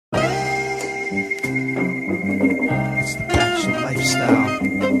It's the Bachelor lifestyle.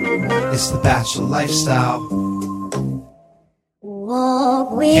 It's the Bachelor lifestyle.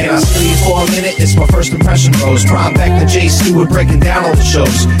 Can I steal you for a minute? It's my first impression rose. Prime back to Jay Stewart breaking down all the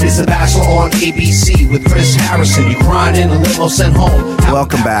shows. It's the Bachelor on ABC with Chris Harrison. You crying in a limo sent home.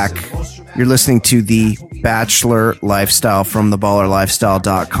 Welcome back. You're listening to the Bachelor Lifestyle from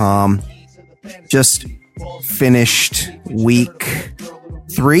theballerlifestyle.com. Just finished week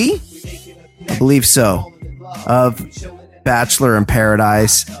 3, I believe so, of Bachelor in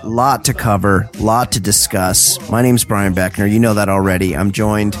Paradise. Lot to cover, lot to discuss. My name's Brian Beckner. You know that already. I'm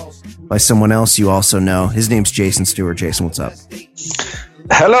joined by someone else you also know. His name's Jason Stewart. Jason, what's up?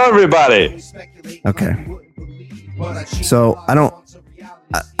 Hello, everybody. Okay. So I don't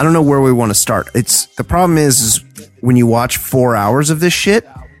know where we want to start. The problem is when you watch 4 hours of this shit,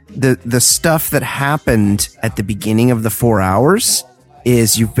 the stuff that happened at the beginning of the 4 hours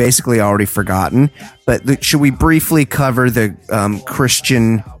is you've basically already forgotten. But should we briefly cover the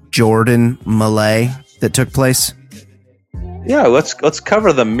Christian Jordan melee that took place? Yeah, let's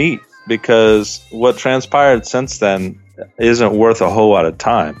cover the meat, because what transpired since then isn't worth a whole lot of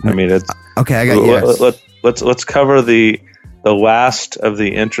time. I mean, it's okay. I got you. Let's cover the last of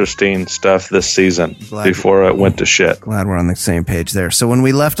the interesting stuff this season before it went to shit. Glad we're on the same page there. So when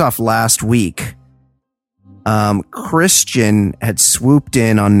we left off last week, Christian had swooped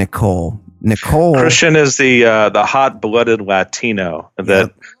in on Nicole. Christian is the hot-blooded Latino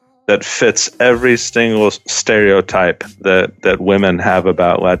that fits every single stereotype that women have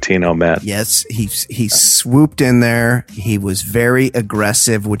about Latino men. Yes, he swooped in there. He was very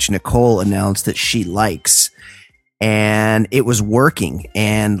aggressive, which Nicole announced that she likes. And it was working.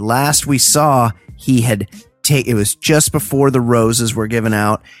 And last we saw, it was just before the roses were given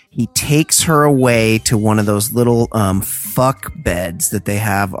out. He takes her away to one of those little fuck beds that they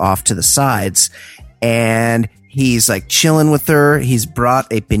have off to the sides. And he's like chilling with her. He's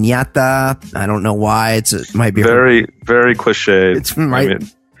brought a piñata. I don't know why. It might be very, very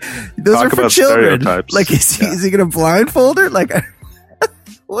cliched. Those are for children. Like, is he going to blindfold her? Like,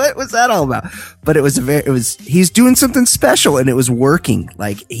 what was that all about? But he's doing something special, and it was working.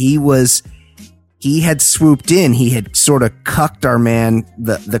 Like, he had swooped in. He had sort of cucked our man,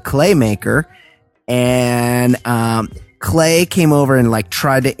 the Clay maker, and Clay came over and like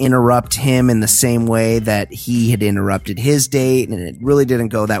tried to interrupt him in the same way that he had interrupted his date, and it really didn't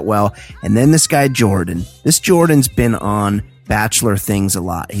go that well. And then this guy Jordan's been on Bachelor things a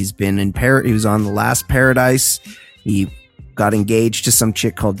lot. He's been he was on the last Paradise. He got engaged to some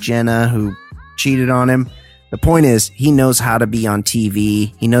chick called Jenna who cheated on him. The point is, he knows how to be on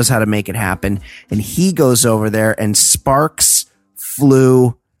TV. He knows how to make it happen. And he goes over there and sparks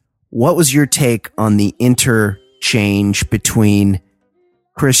flew. What was your take on the interchange between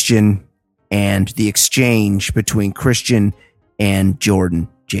Christian and the exchange between Christian and Jordan,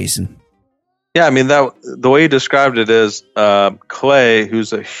 Jason? Yeah, I mean, the way you described it is Clay,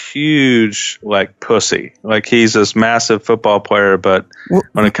 who's a huge like pussy. Like, he's this massive football player, but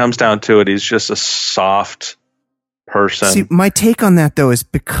when it comes down to it, he's just a soft person. See, my take on that though is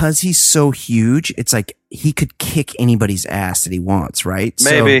because he's so huge, it's like he could kick anybody's ass that he wants, right?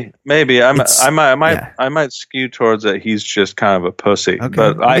 Maybe I might skew towards that. He's just kind of a pussy. Okay,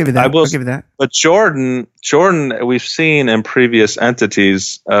 but I'll give you that. But Jordan, we've seen in previous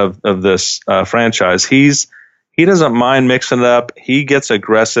entities of this franchise, he doesn't mind mixing it up. He gets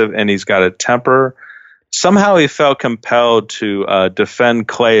aggressive and he's got a temper. Somehow he felt compelled to defend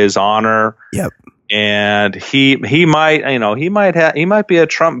Clay's honor. Yep. And he might be a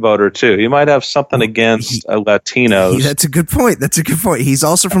Trump voter too. He might have something against Latinos. That's a good point. He's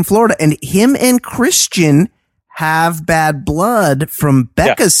also from Florida, and him and Christian have bad blood from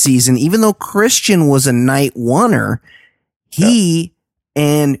Becca's season. Even though Christian was a night oneer, he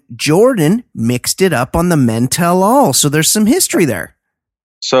and Jordan mixed it up on the Men Tell All. So there's some history there.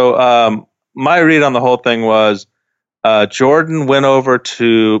 So my read on the whole thing was, Jordan went over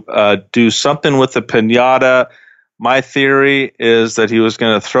to do something with the piñata. My theory is that he was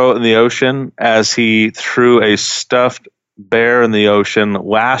going to throw it in the ocean, as he threw a stuffed bear in the ocean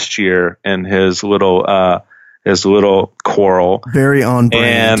last year in his little quarrel. Very on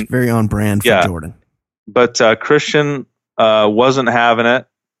brand. Very on brand for Jordan. But Christian wasn't having it.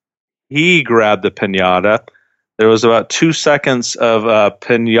 He grabbed the piñata. There was about 2 seconds of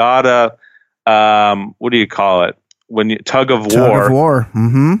piñata. What do you call it? When you tug of war.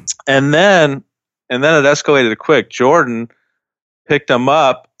 Mm-hmm. And then it escalated quick. Jordan picked him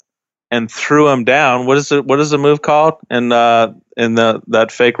up and threw him down. What is the move called in that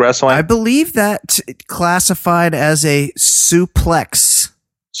fake wrestling? I believe that classified as a suplex.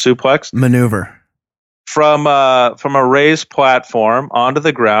 suplex maneuver from a raised platform onto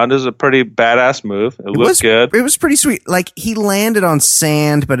the ground. Is a pretty badass move. It looked good. It was pretty sweet. Like, he landed on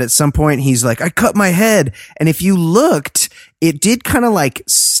sand, but at some point he's like, I cut my head. And if you looked, it did kind of like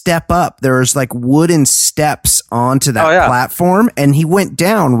step up. There was like wooden steps onto that platform, and he went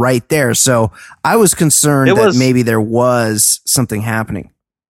down right there. So I was concerned that maybe there was something happening.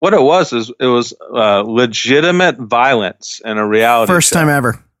 What it was legitimate violence in a reality show. First time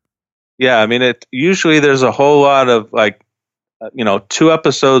ever. Yeah, I mean, usually there's a whole lot of 2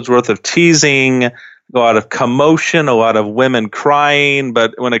 episodes worth of teasing, a lot of commotion, a lot of women crying,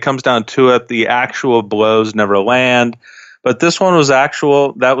 but when it comes down to it, the actual blows never land. But this one was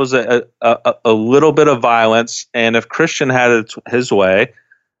actual. That was a little bit of violence, and if Christian had his way,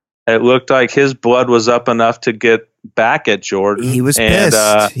 it looked like his blood was up enough to get back at Jordan. He was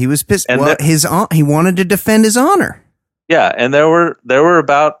pissed. He was pissed. And he wanted to defend his honor. Yeah, and there were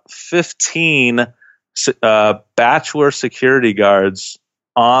about 15 Bachelor security guards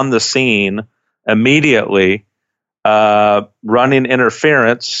on the scene immediately, running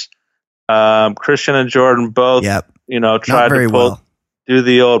interference. Christian and Jordan both, tried to do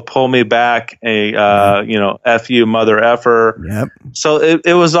the old pull me back, F you mother effer. Yep. So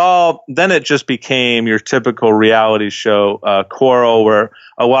it was all, then it just became your typical reality show quarrel where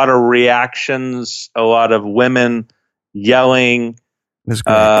a lot of reactions, a lot of women yelling.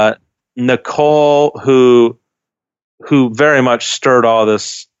 Nicole, who very much stirred all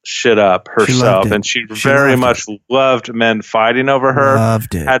this shit up herself, and she very much loved men fighting over her.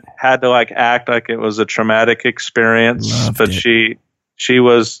 Loved it. Had to like act like it was a traumatic experience, she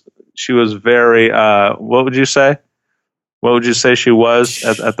was very. What would you say? What would you say she was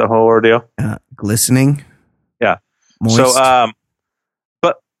at the whole ordeal? Glistening. Yeah. Moist. So,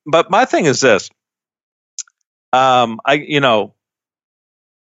 but my thing is this.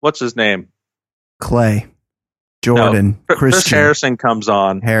 What's his name? Clay. Jordan. No, Christian. Chris Harrison comes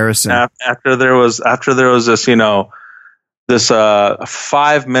on. After there was this, this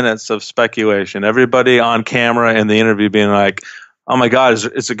 5 minutes of speculation. Everybody on camera in the interview being like, "Oh my God,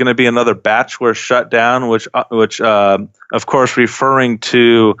 is it going to be another Bachelor shutdown?" Which of course, referring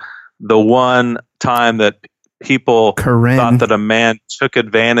to the one time that people thought that a man took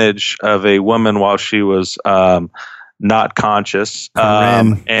advantage of a woman while she was not conscious,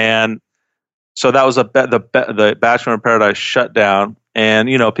 and so that was the Bachelor in Paradise shutdown, and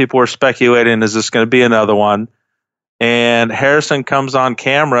people were speculating, is this going to be another one? And Harrison comes on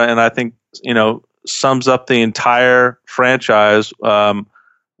camera, and I think sums up the entire franchise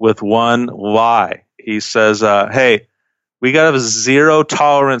with one lie. He says, "Hey, we got a zero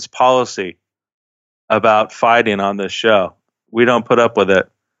tolerance policy about fighting on this show. We don't put up with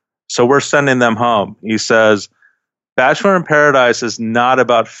it, so we're sending them home." He says, "Bachelor in Paradise is not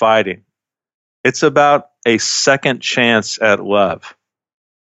about fighting. It's about a second chance at love."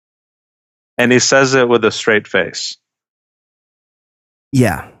 And he says it with a straight face.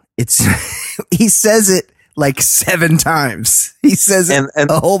 Yeah, he says it like 7 times. He says it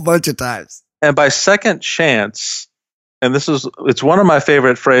a whole bunch of times. And by second chance, and it's one of my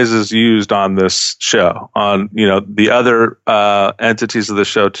favorite phrases used on this show, on the other entities of the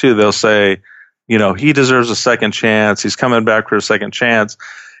show too. They'll say, he deserves a second chance. He's coming back for a second chance.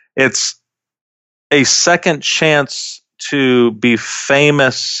 It's a second chance to be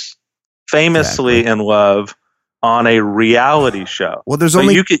famously in love on a reality show. Well, there's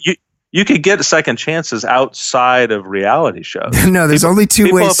only you could get second chances outside of reality shows. No, there's only 2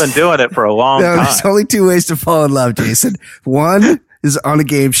 ways. People have been doing it for a long time. There's only 2 ways to fall in love, Jason. 1 is on a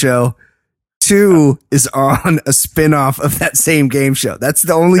game show. 2 is on a spin-off of that same game show. That's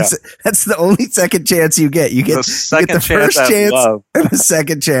the only second chance you get. You get the first chance and the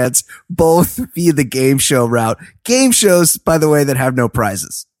second chance, both via the game show route. Game shows, by the way, that have no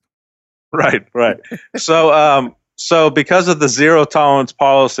prizes. Right. So because of the zero tolerance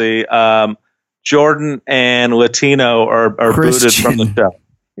policy, Jordan and Latino are booted from the show.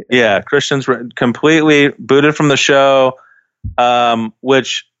 Yeah, Christian's completely booted from the show,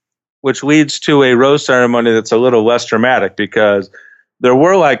 which leads to a rose ceremony that's a little less dramatic, because there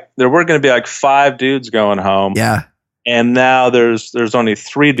were going to be like 5 dudes going home. Yeah. And now there's only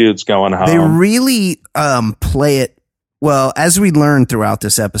 3 dudes going home. They really play it well, as we learned throughout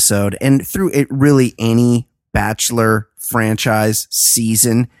this episode, and through it really any Bachelor franchise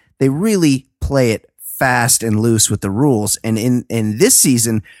season, they really play it fast and loose with the rules. And in this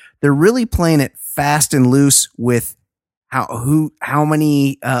season, they're really playing it fast and loose with how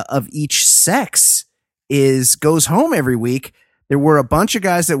many of each sex goes home every week. There were a bunch of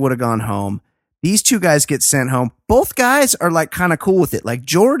guys that would have gone home. These two guys get sent home. Both guys are like kind of cool with it. Like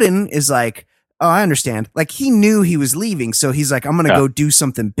Jordan is like, oh, I understand. Like he knew he was leaving. So he's like, I'm going to go do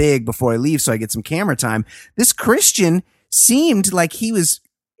something big before I leave so I get some camera time. This Christian seemed like he was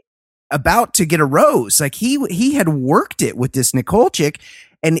about to get a rose. Like he had worked it with this Nicole chick,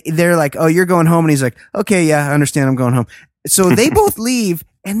 and they're like, oh, you're going home. And he's like, okay, yeah, I understand. I'm going home. So they both leave.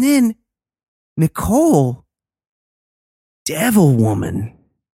 And then Nicole, devil woman,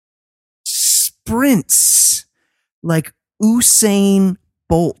 sprints like Usain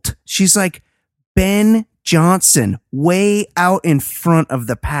Bolt. She's like Ben Johnson, way out in front of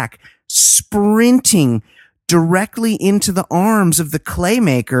the pack, sprinting directly into the arms of the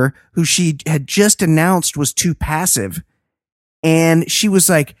Claymaker, who she had just announced was too passive. And she was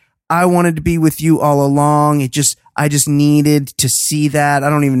like, I wanted to be with you all along. I just needed to see that. I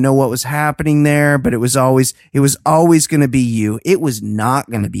don't even know what was happening there, but it was always going to be you. It was not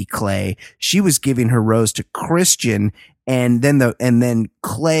going to be Clay. She was giving her rose to Christian, and then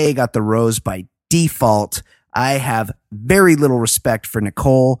Clay got the rose by default. I have very little respect for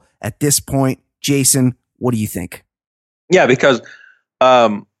Nicole at this point. Jason, what do you think? Yeah, because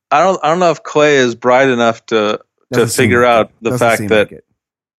I don't know if Clay is bright enough to figure out the fact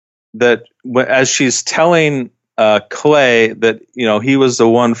that as she's telling Clay that he was the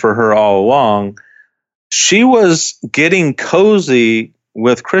one for her all along, she was getting cozy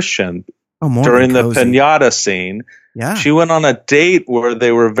with Christian during the piñata scene. Yeah, she went on a date where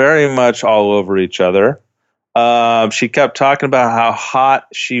they were very much all over each other. She kept talking about how hot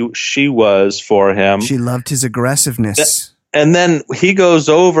she was for him. She loved his aggressiveness. And then he goes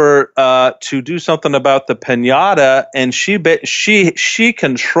over to do something about the piñata, and she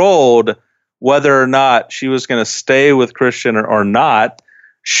controlled whether or not she was going to stay with Christian or not.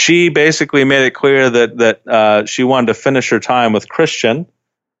 She basically made it clear that she wanted to finish her time with Christian,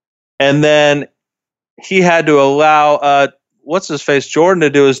 and then he had to allow what's his face Jordan to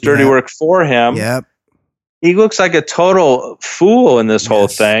do his dirty work for him. Yep. He looks like a total fool in this whole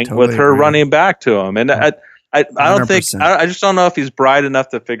thing, totally with her running back to him. And I don't think, I just don't know if he's bright enough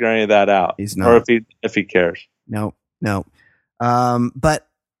to figure any of that out. He's not. Or if he cares. No. But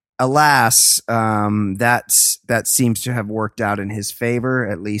alas, that seems to have worked out in his favor,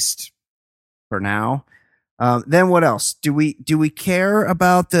 at least for now. Then what else? Do we care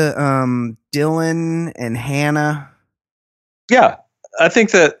about the Dylan and Hannah? Yeah. I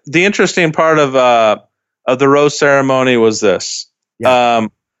think that the interesting part of the rose ceremony was this. Yeah.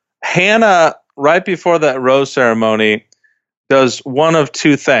 Hannah, right before that rose ceremony, does one of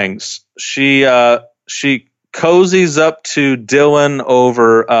two things. She cozies up to Dylan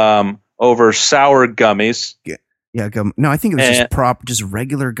over sour gummies. Yeah, no, I think it was just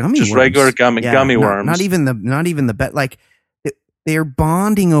regular gummy worms. Just regular gummy worms. Not even the bet. Like they're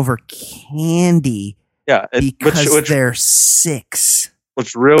bonding over candy. Yeah, because they're 6.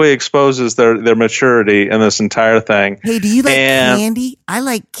 Which really exposes their maturity in this entire thing. Hey, do you like candy? I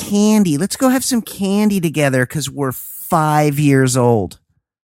like candy. Let's go have some candy together because we're 5 years old.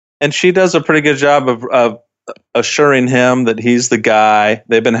 And she does a pretty good job of assuring him that he's the guy.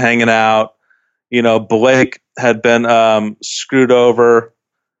 They've been hanging out. Blake had been screwed over.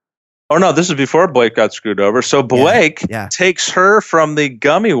 Oh, no, this is before Blake got screwed over. So Blake takes her from the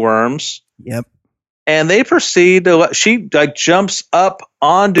gummy worms. Yep. And they proceed to, she jumps up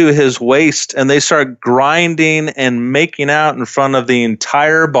onto his waist and they start grinding and making out in front of the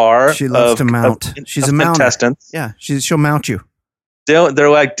entire bar. She loves to mount. She's a contestant. Yeah, she'll mount you.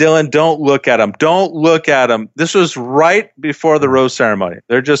 They're like, Dylan, don't look at him. Don't look at him. This was right before the rose ceremony.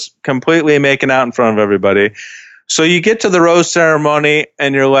 They're just completely making out in front of everybody. So you get to the rose ceremony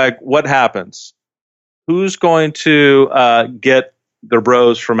and you're like, what happens? Who's going to get the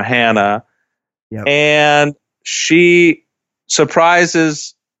rose from Hannah? Yep. And she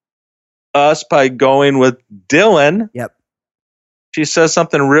surprises us by going with Dylan. Yep. She says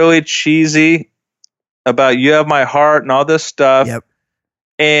something really cheesy about "you have my heart" and all this stuff. Yep.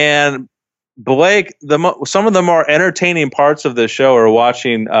 And Blake, some of the more entertaining parts of the show are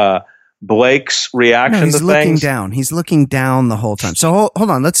watching Blake's reaction to things. He's looking down the whole time. So hold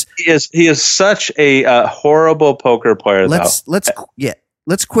on. He is such a horrible poker player.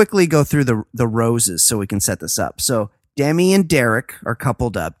 Let's quickly go through the roses so we can set this up. So Demi and Derek are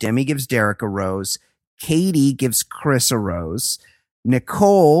coupled up. Demi gives Derek a rose. Katie gives Chris a rose.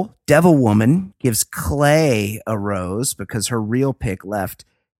 Nicole, Devil Woman, gives Clay a rose because her real pick left.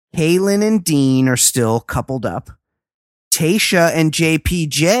 Kaylin and Dean are still coupled up. Tasha and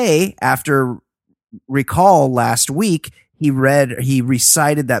JPJ, after recall last week, he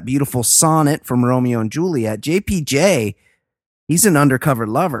recited that beautiful sonnet from Romeo and Juliet. JPJ, he's an undercover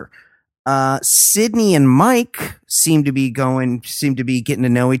lover. Sydney and Mike seem to be getting to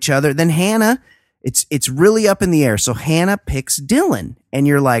know each other. Then Hannah, it's really up in the air. So Hannah picks Dylan, and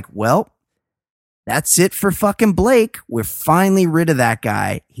you're like, well, that's it for fucking Blake. We're finally rid of that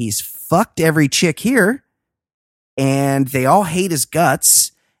guy. He's fucked every chick here, and they all hate his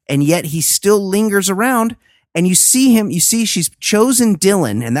guts, and yet he still lingers around. And you see she's chosen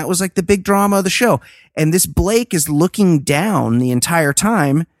Dylan, and that was like the big drama of the show. And this Blake is looking down the entire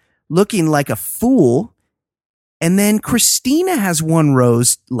time, looking like a fool. And then Christina has one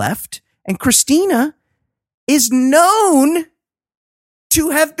rose left, and Christina is known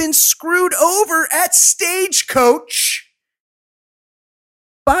to have been screwed over at Stagecoach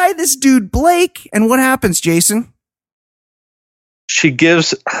by this dude Blake. And what happens, Jason? She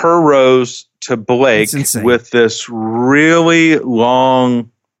gives her rose to Blake with this really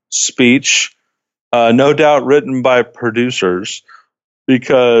long speech, no doubt written by producers,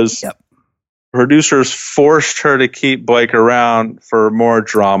 because producers forced her to keep Blake around for more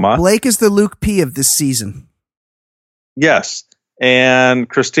drama. Blake is the Luke P of this season. Yes. And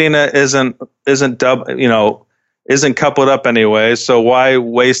Christina isn't coupled up anyway. So why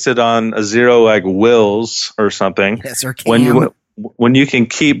waste it on a zero like Wills or something? Yes, or Cam. When you can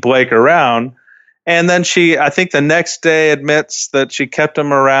keep Blake around. And then she, I think the next day, admits that she kept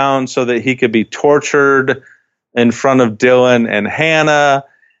him around so that he could be tortured in front of Dylan and Hannah.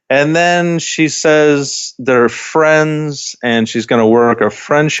 And then she says they're friends and she's going to work a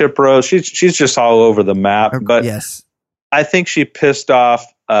friendship rose. She's just all over the map. But yes, I think she pissed off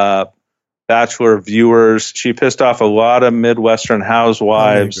Bachelor viewers. She pissed off a lot of Midwestern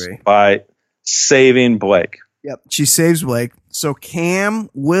housewives by saving Blake. Yep, she saves Blake. So Cam,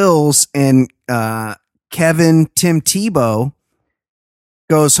 Wills, and Kevin, Tim Tebow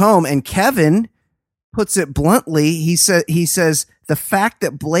goes home, and Kevin puts it bluntly. He says the fact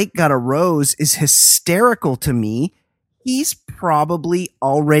that Blake got a rose is hysterical to me. He's probably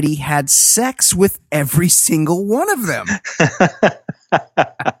already had sex with every single one of them.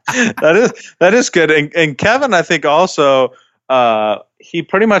 that is good. And Kevin, I think also he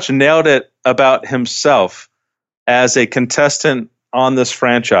pretty much nailed it about himself as a contestant on this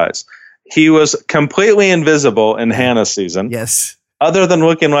franchise. He was completely invisible in Hannah's season. Yes. Other than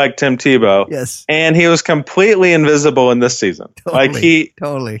looking like Tim Tebow. Yes. And he was completely invisible in this season.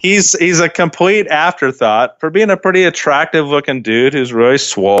 Totally. He's a complete afterthought for being a pretty attractive looking dude who's really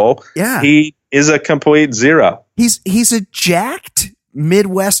swole. Yeah. He is a complete zero. He's a jacked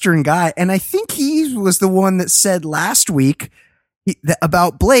Midwestern guy. And I think he was the one that said last week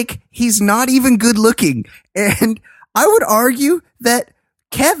about Blake, he's not even good looking. And I would argue that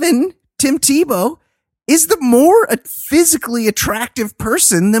Kevin, Tim Tebow, is the more physically attractive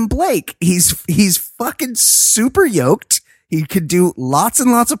person than Blake. He's fucking super yoked. He could do lots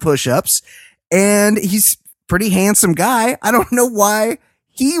and lots of push-ups, and he's pretty handsome guy. I don't know why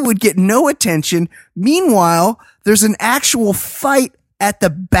he would get no attention. Meanwhile, there's an actual fight at the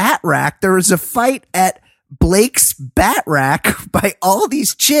Bat Rack. There was a fight at Blake's Bat Rack by all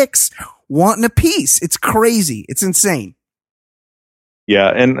these chicks wanting a piece. It's crazy. It's insane. Yeah,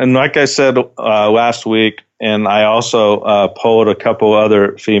 and like I said last week, and I also polled a couple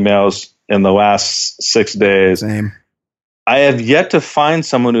other females in the last 6 days. Same. I have yet to find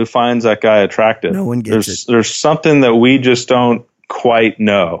someone who finds that guy attractive. No one gets it. There's something that we just don't quite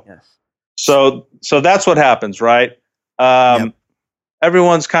know. Yes. So that's what happens, right? Yep.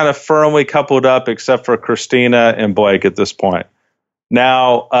 Everyone's kind of firmly coupled up except for Christina and Blake at this point.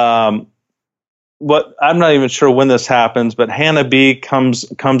 Now, I'm not even sure when this happens, but Hannah B comes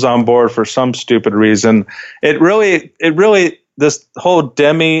on board for some stupid reason. It really this whole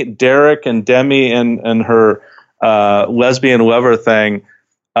Derek and Demi and her lesbian lover thing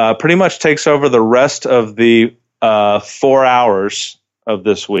pretty much takes over the rest of the 4 hours of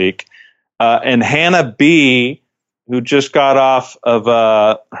this week. And Hannah B, who just got off of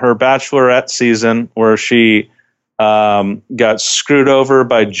her Bachelorette season where she got screwed over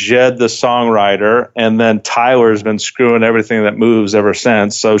by Jed, the songwriter, and then Tyler's been screwing everything that moves ever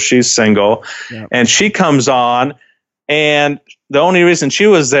since. So she's single. Yep. And she comes on, and the only reason she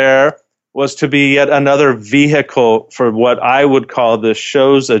was there was to be yet another vehicle for what I would call the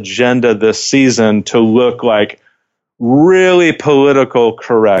show's agenda this season to look like really political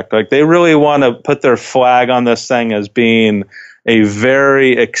correct. Like they really want to put their flag on this thing as being a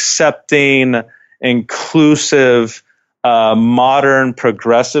very accepting, inclusive, modern,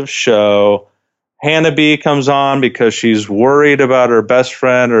 progressive show. Hannah B comes on because she's worried about her best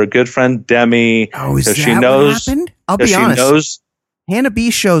friend or a good friend Demi. Oh, is that what happened? I'll be honest. Hannah B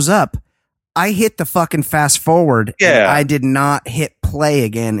shows up. I hit the fucking fast forward. Yeah. I did not hit play. play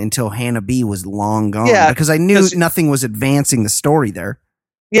again until Hannah B was long gone. Yeah, because I knew nothing was advancing the story there.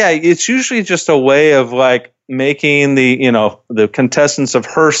 Yeah, it's usually just a way of like making the contestants of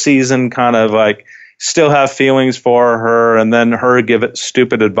her season kind of like still have feelings for her, and then her give it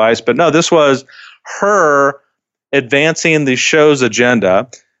stupid advice. But no, this was her advancing the show's agenda,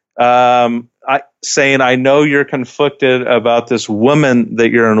 saying, I know you're conflicted about this woman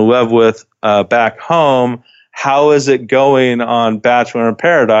that you're in love with back home. How is it going on Bachelor in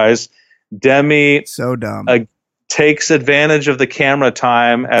Paradise? Demi, so dumb, takes advantage of the camera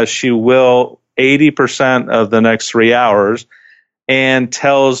time, as she will 80% of the next 3 hours, and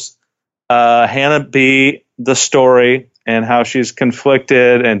tells Hannah B the story and how she's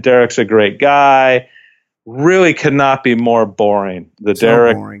conflicted and Derek's a great guy. Really could not be more boring. The so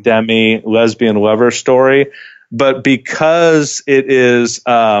Derek boring. Demi lesbian lover story. But because it is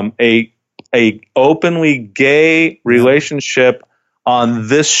a openly gay relationship on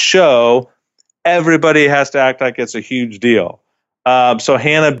this show, everybody has to act like it's a huge deal. So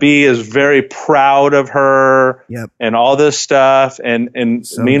Hannah B is very proud of her and all this stuff. And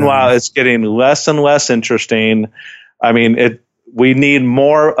so meanwhile, it's getting less and less interesting. I mean, we need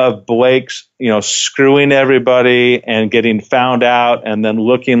more of Blake's, screwing everybody and getting found out and then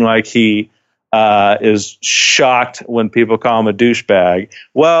looking like he is shocked when people call him a douchebag.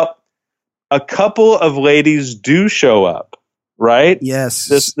 Well, a couple of ladies do show up. Right? Yes.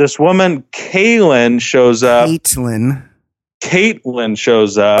 This woman, Caitlin, shows up. Caitlin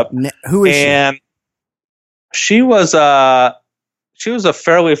shows up. Who is she? And she was a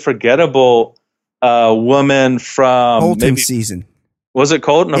fairly forgettable woman from Colton's season. Was it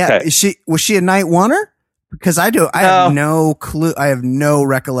Colton? Yeah. Okay. Was she a night oneer? Because I have no clue. I have no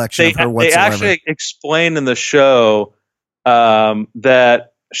recollection of her whatsoever. They actually explained in the show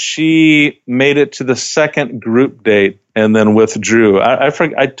that she made it to the second group date and then withdrew. I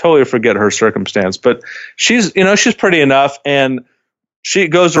totally forget her circumstance, but she's pretty enough, and she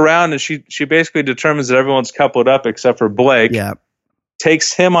goes around and she basically determines that everyone's coupled up except for Blake. Yeah,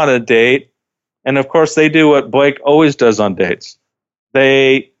 takes him on a date, and of course they do what Blake always does on dates.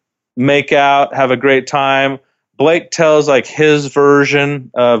 They make out, have a great time. Blake tells like his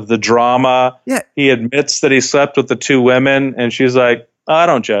version of the drama. Yeah, he admits that he slept with the two women, and she's like, oh, I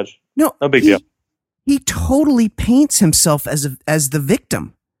don't judge. No big deal. He totally paints himself as the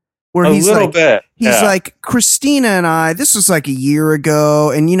victim. Where he's a little bit. He's like, Christina and I, this was like a year ago,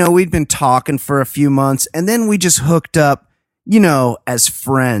 and we'd been talking for a few months, and then we just hooked up, as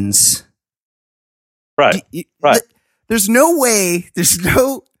friends. Right. Right. There's no way, that's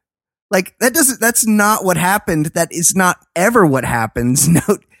not what happened. That is not ever what happens. No,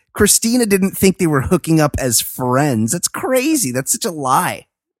 Christina didn't think they were hooking up as friends. That's crazy. That's such a lie.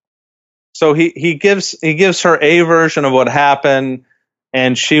 So he gives her a version of what happened,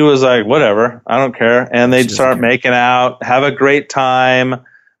 and she was like, whatever, I don't care. And they start making out, have a great time.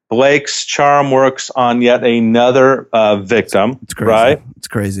 Blake's charm works on yet another victim. It's crazy. Right? It's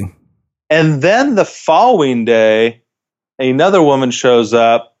crazy. And then the following day, another woman shows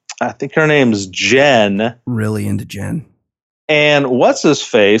up. I think her name's Jen. Really into Jen. And what's his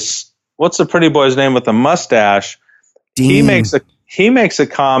face? What's the pretty boy's name with the mustache? Dean. He makes a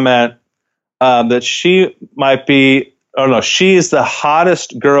comment that she might be. Oh no, she is the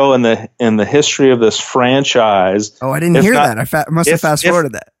hottest girl in the history of this franchise. Oh, I didn't hear that. I must have fast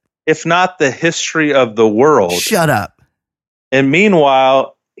forwarded that. If not the history of the world. Shut up. And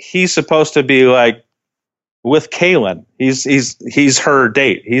meanwhile, he's supposed to be like with Kaylin. He's her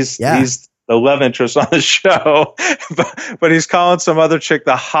date. He's the love interest on the show, but he's calling some other chick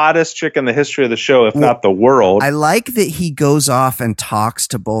the hottest chick in the history of the show, if not the world. I like that he goes off and talks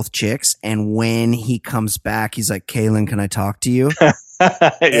to both chicks, and when he comes back, he's like, Kaylin, can I talk to you?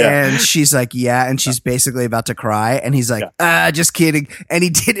 And she's like, yeah, and she's basically about to cry, and he's like, just kidding. And he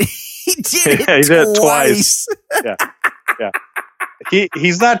did it. He did it twice. Yeah.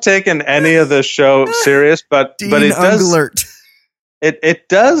 He's not taking any of the show serious, but it does alert. It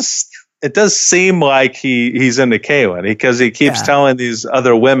does seem like he's into Kaylin because he keeps telling these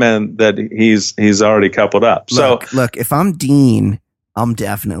other women that he's already coupled up. Look, if I'm Dean, I'm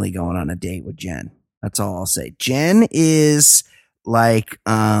definitely going on a date with Jen. That's all I'll say. Jen is like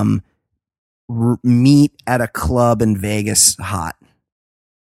meet at a club in Vegas hot.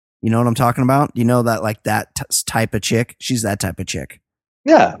 You know what I'm talking about? You know that like that type of chick? She's that type of chick.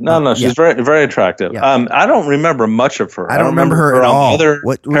 Yeah, no, she's very, very attractive. Yeah. I don't remember much of her. I don't remember her at all. Other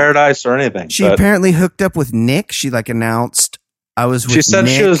Paradise or anything. She apparently hooked up with Nick. She like announced I was with Nick. She said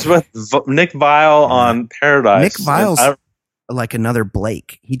she was with Nick Viall on Paradise. Nick Viall's like another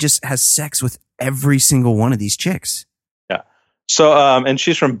Blake. He just has sex with every single one of these chicks. Yeah. So, and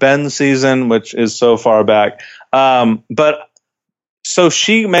she's from Ben's season, which is so far back. But so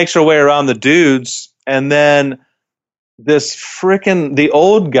she makes her way around the dudes, and then the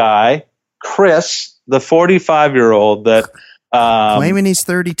old guy, Chris, the 45-year-old that claiming he's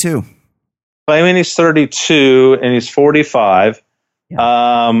 32. Claiming he's 32 and he's 45.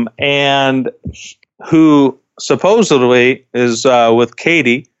 Yeah. And who supposedly is with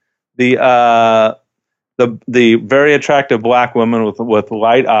Katie, the very attractive black woman with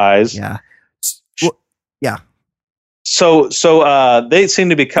light eyes. Yeah. Well, yeah. So they seem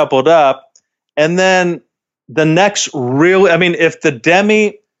to be coupled up, and then the next if the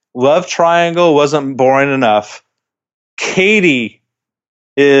Demi love triangle wasn't boring enough, Katie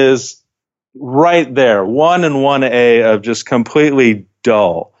is right there, 1 and 1A of just completely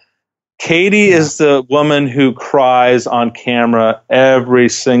dull. Katie is the woman who cries on camera every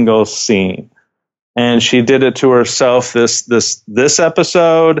single scene. And she did it to herself this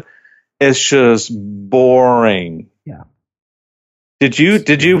episode. It's just boring. Yeah. Did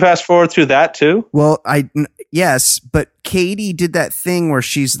you fast forward through that too? Well, yes, but Katie did that thing where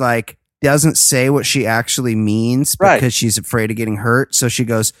she's like, doesn't say what she actually means because she's afraid of getting hurt. So she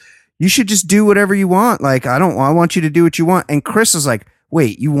goes, you should just do whatever you want. Like, I want you to do what you want. And Chris is like,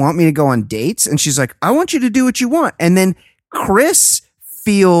 wait, you want me to go on dates? And she's like, I want you to do what you want. And then Chris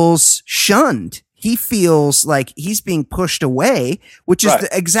feels shunned. He feels like he's being pushed away, which is the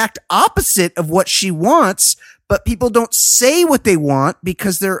exact opposite of what she wants. But people don't say what they want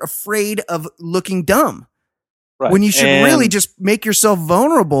because they're afraid of looking dumb. Right. When you should really just make yourself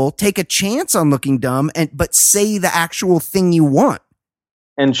vulnerable, take a chance on looking dumb, but say the actual thing you want.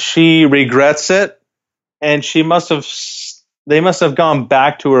 And she regrets it, and they must have gone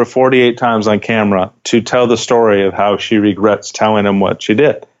back to her 48 times on camera to tell the story of how she regrets telling him what she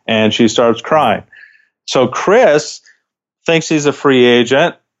did. And she starts crying. So Chris thinks he's a free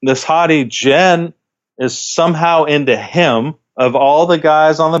agent. This hottie Jen is somehow into him of all the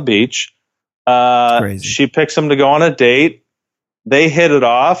guys on the beach. She picks him to go on a date. They hit it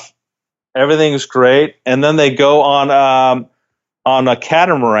off. Everything's great. And then they go on a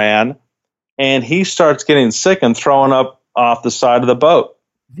catamaran, and he starts getting sick and throwing up off the side of the boat.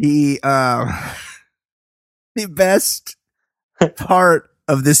 The best part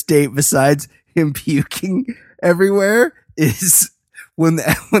of this date, besides him puking everywhere, is when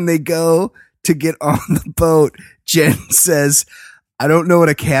they go to get on the boat, Jen says, I don't know what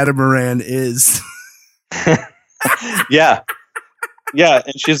a catamaran is. Yeah.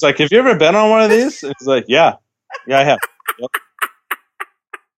 And she's like, have you ever been on one of these? And he's like, yeah, I have. Yep.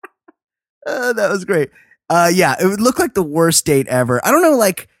 That was great. It would look like the worst date ever. I don't know,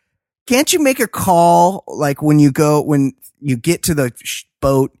 like, can't you make a call, like, when you get to the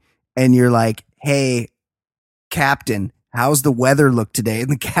boat and you're like, hey, captain, how's the weather look today?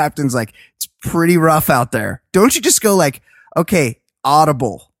 And the captain's like, it's pretty rough out there. Don't you just go like, okay,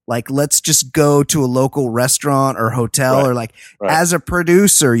 audible, like, let's just go to a local restaurant or hotel, or like, as a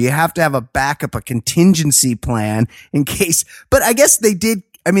producer, you have to have a backup, a contingency plan in case. But I guess they did.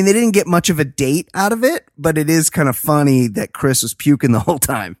 I mean, they didn't get much of a date out of it, but it is kind of funny that Chris was puking the whole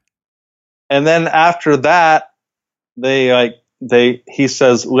time. And then after that, he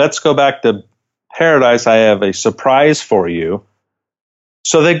says, let's go back to Paradise. I have a surprise for you.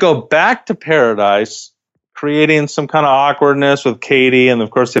 So they go back to Paradise, creating some kind of awkwardness with Katie. And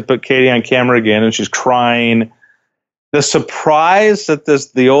of course, they put Katie on camera again, and she's crying. The surprise that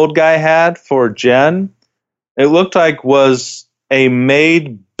the old guy had for Jen, it looked like was a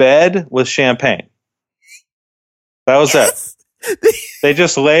made bed with champagne. That was it. They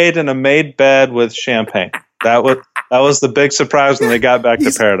just laid in a made bed with champagne. That was the big surprise when they got back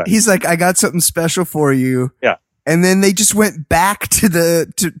to Paradise. He's like, I got something special for you. Yeah. And then they just went back to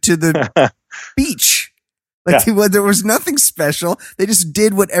the beach. Like, there was nothing special. They just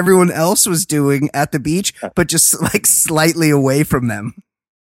did what everyone else was doing at the beach, but just like slightly away from them.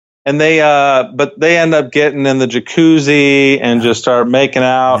 And they end up getting in the jacuzzi and just start making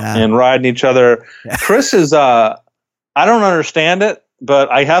out and riding each other. Yeah. Chris is, I don't understand it,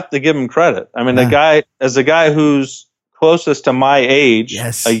 but I have to give him credit. I mean, the guy who's closest to my age,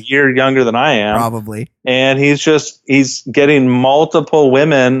 a year younger than I am, probably, and he's getting multiple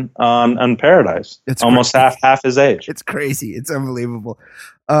women on Paradise. It's almost half his age. It's crazy. It's unbelievable.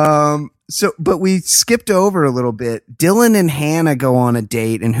 But we skipped over a little bit. Dylan and Hannah go on a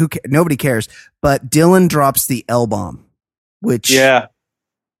date, and nobody cares. But Dylan drops the L-bomb, which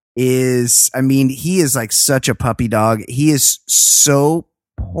is, I mean, he is like such a puppy dog. He is so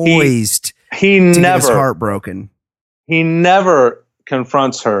poised. He to never get his heart broken. He never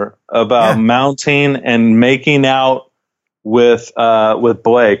confronts her about mounting and making out with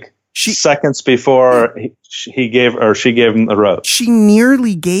Blake seconds before she gave him the rose. She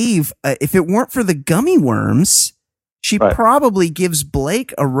nearly gave, if it weren't for the gummy worms, she probably gives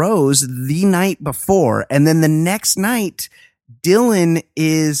Blake a rose the night before. And then the next night, Dylan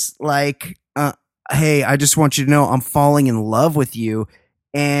is like, hey, I just want you to know I'm falling in love with you.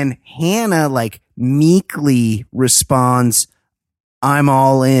 And Hannah like meekly responds, I'm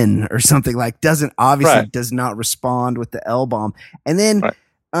all in, or something, like does not respond with the L-bomb. And then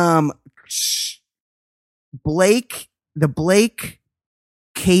Blake,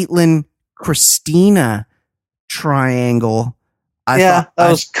 Caitlin, Christina triangle. That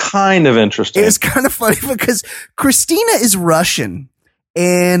was kind of interesting. It was kind of funny because Christina is Russian.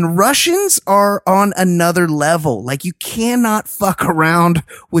 And Russians are on another level. Like, you cannot fuck around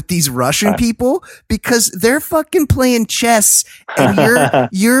with these Russian people because they're fucking playing chess, and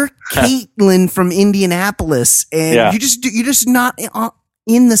you're Caitlin from Indianapolis, and you're just not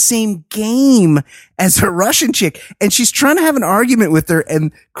in the same game as a Russian chick. And she's trying to have an argument with her,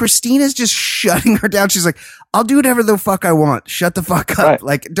 and Christina's just shutting her down. She's like, I'll do whatever the fuck I want. Shut the fuck up. Right.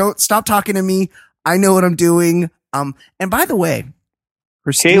 Like, don't stop talking to me. I know what I'm doing. And by the way,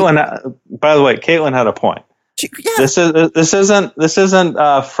 Caitlin had a point. This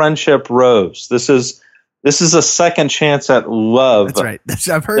isn't friendship rose. This is a second chance at love. That's right.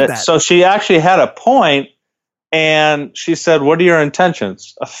 I've heard that. So she actually had a point, and she said, "What are your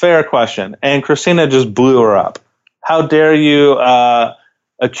intentions?" A fair question, and Christina just blew her up. How dare you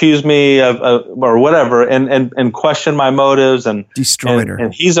accuse me of or whatever, and question my motives, and destroyed her.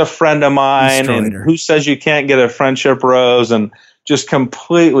 And he's a friend of mine, and who says you can't get a friendship rose, and just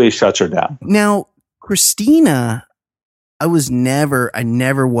completely shuts her down. Now, Christina, I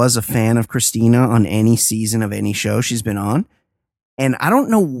never was a fan of Christina on any season of any show she's been on. And I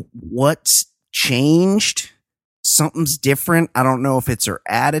don't know what's changed. Something's different. I don't know if it's her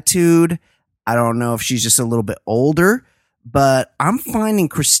attitude. I don't know if she's just a little bit older, but I'm finding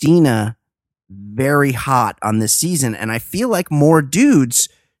Christina very hot on this season. And I feel like more dudes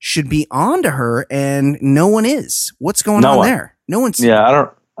should be on to her, and no one is. What's going on there? No one's.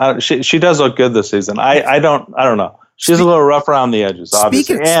 Yeah, she does look good this season. I don't know. She's a little rough around the edges,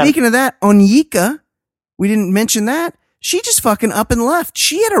 obviously. Speaking of that, Onyeka, we didn't mention that. She just fucking up and left.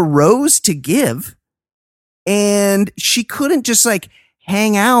 She had a rose to give, and she couldn't just like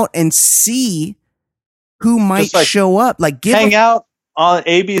hang out and see who might show up. Like hang out on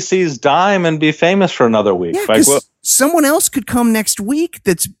ABC's dime and be famous for another week. Yeah, like someone else could come next week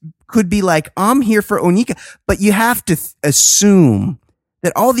could be like, I'm here for Onyeka. But you have to assume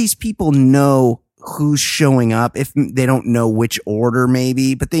that all these people know who's showing up, if they don't know which order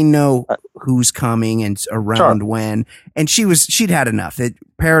maybe, but they know who's coming and around when. And she'd had enough.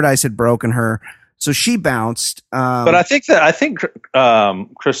 Paradise had broken her, so she bounced. But I think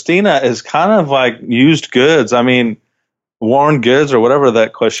Christina is kind of like used goods. I mean, worn goods, or whatever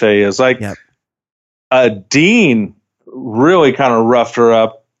that cliche is. Like, Dean really kind of roughed her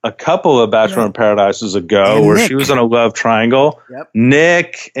up a couple of Bachelor in Paradises ago, and where Nick. She was in a love triangle.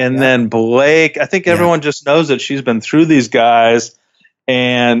 Nick, and then Blake. I think everyone just knows that she's been through these guys,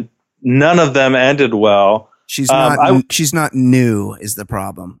 and none of them ended well. She's not new is the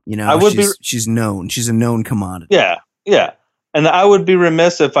problem. You know, she's known. She's a known commodity. Yeah. And I would be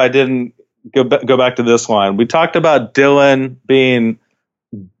remiss if I didn't go back to this line. We talked about Dylan being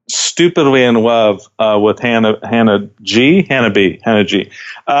stupidly in love with Hannah G.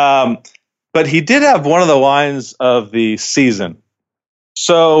 But he did have one of the lines of the season.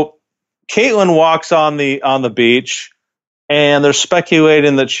 So Caitlin walks on the beach, and they're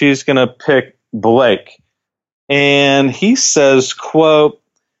speculating that she's going to pick Blake. And he says, quote,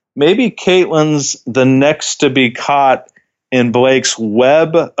 maybe Caitlin's the next to be caught in Blake's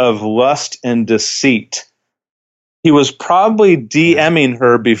web of lust and deceit. He was probably DMing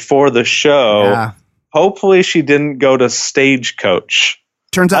her before the show. Yeah. Hopefully she didn't go to Stagecoach.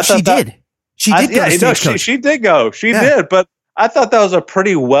 Turns out she did. She did go to Stagecoach. She did go. She did. But I thought that was a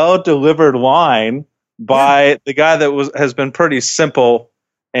pretty well-delivered line by the guy that has been pretty simple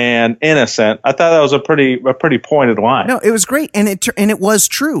and innocent. I thought that was a pretty pointed line. No, it was great, and it was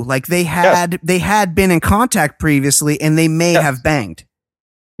true. Like they had been in contact previously, and they may have banged.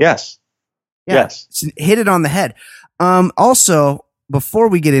 Yes. Yeah. Yes. Hit it on the head. Also, before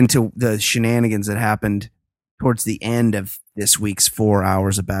we get into the shenanigans that happened towards the end of this week's 4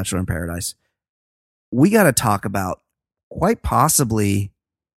 hours of Bachelor in Paradise, we got to talk about quite possibly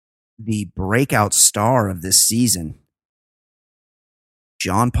the breakout star of this season,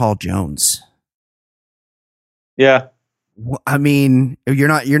 John Paul Jones. Yeah. I mean, you're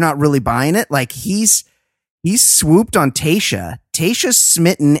not really buying it. Like he's He's swooped on Tayshia. Tayshia's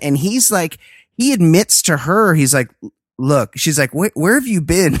smitten, and he's like, he admits to her, he's like, look, she's like, where have you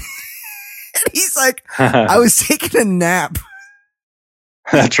been? And he's like, I was taking a nap.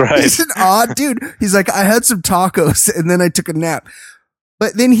 That's right. He's an odd dude. He's like, I had some tacos and then I took a nap.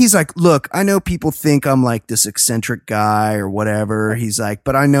 But then he's like, look, I know people think I'm like this eccentric guy or whatever. He's like,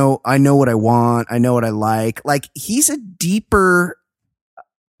 but I know what I want. I know what I like. Like, he's a deeper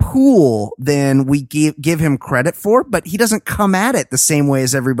pool than we give him credit for, but he doesn't come at it the same way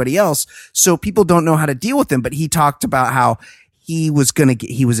as everybody else. So people don't know how to deal with him. But he talked about how he was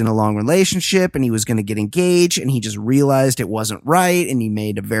in a long relationship and he was going to get engaged, and he just realized it wasn't right. And he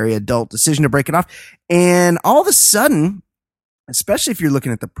made a very adult decision to break it off. And all of a sudden, especially if you're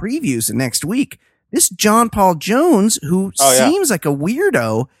looking at the previews of next week, this John Paul Jones, who seems like a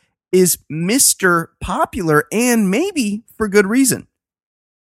weirdo, is Mr. Popular, and maybe for good reason.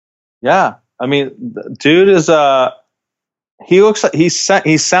 Yeah. I mean, dude is, he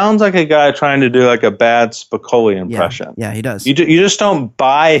sounds like a guy trying to do like a bad Spicoli impression. Yeah, he does. You just don't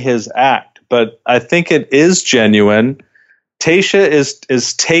buy his act, but I think it is genuine. Tayshia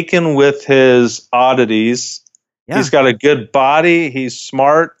is taken with his oddities. Yeah. He's got a good body. He's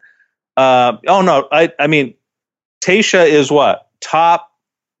smart. I mean, Tayshia is what? Top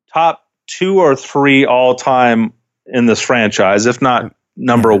 2 or 3 all time in this franchise, if not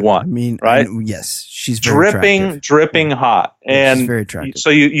number 1. I mean, right? Yes, she's very dripping hot, and she's very attractive. So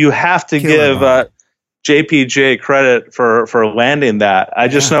you have to give JPJ credit for landing that. I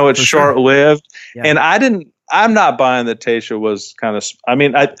just know it's short lived, and I'm not buying that Tayshia was kind of. I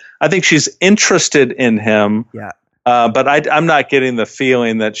mean, I think she's interested in him. Yeah. But I'm not getting the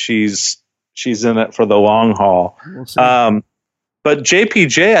feeling that she's in it for the long haul. We'll see. But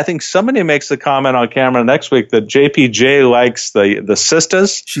JPJ, I think somebody makes the comment on camera next week that JPJ likes the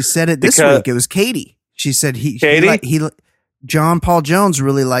sisters. She said it this week. It was Katie. She said John Paul Jones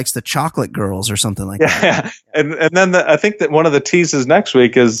really likes the chocolate girls or something like that. Yeah. And then I think that one of the teases next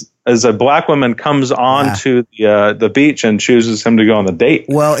week is a black woman comes on to the beach and chooses him to go on the date.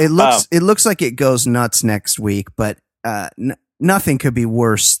 Well, it looks like it goes nuts next week, but nothing could be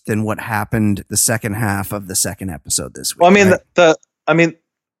worse than what happened the second half of the second episode this week. Well, I mean,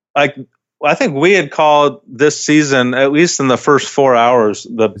 I think we had called this season, at least in the first 4 hours,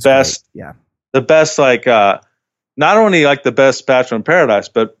 the best. Great. Yeah. The best, not only like the best Bachelor in Paradise,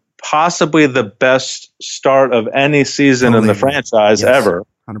 but possibly the best start of any season in the franchise ever.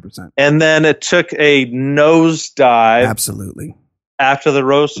 100%. And then it took a nosedive. Absolutely. After the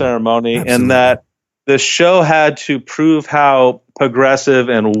rose ceremony, and that the show had to prove how progressive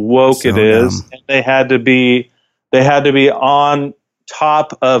and woke it is. And they had to be on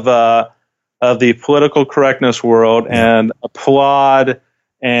top of the political correctness world and applaud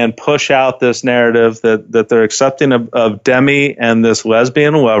and push out this narrative that they're accepting of Demi and this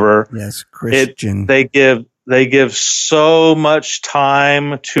lesbian lover. Yes, Christian. They give so much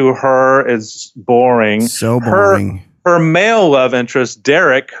time to her. It's boring. So boring. Her male love interest,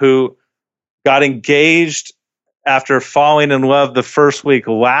 Derek, who got engaged after falling in love the first week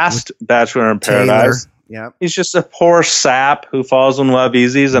last Bachelor in Paradise. Yeah, he's just a poor sap who falls in love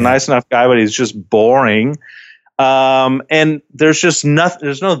easy. He's a nice enough guy, but he's just boring. And there's just nothing.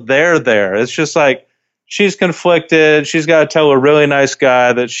 There's no there. It's just like she's conflicted. She's got to tell a really nice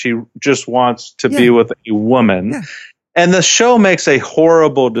guy that she just wants to be with a woman. Yeah. And the show makes a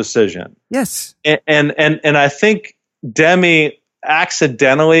horrible decision. Yes. And I think Demi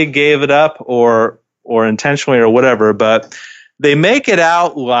accidentally gave it up or intentionally or whatever, but they make it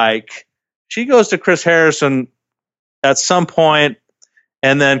out like she goes to Chris Harrison at some point,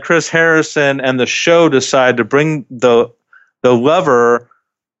 and then Chris Harrison and the show decide to bring the lover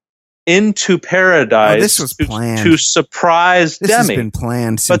into paradise. This was planned to surprise Demi. This has been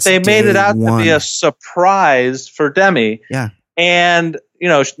planned since but they made it out to be a surprise for Demi. Yeah, and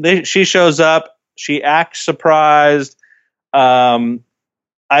she shows up. She acts surprised. I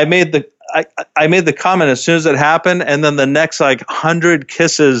made the comment as soon as it happened, and then the next 100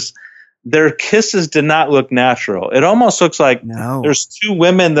 kisses, their kisses did not look natural. It almost looks like there's 2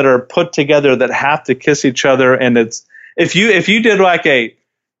 women that are put together that have to kiss each other, and it's if you did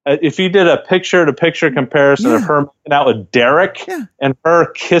a picture to picture comparison of her making out with Derek and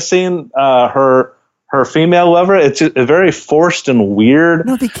her kissing her female lover, it's just very forced and weird.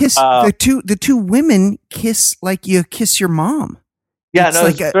 No, they kiss the two women kiss like you kiss your mom. Yeah,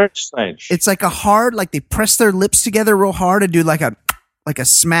 it's very strange. It's like a hard, they press their lips together real hard and do like a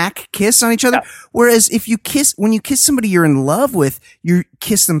smack kiss on each other. Yeah. Whereas when you kiss somebody you're in love with, you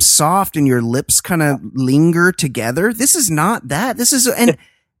kiss them soft and your lips kind of linger together. This is not that. This is, and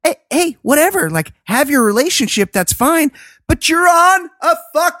hey, whatever. Like, have your relationship. That's fine. But you're on a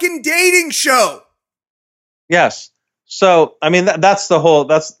fucking dating show. Yes. So, I mean, that's the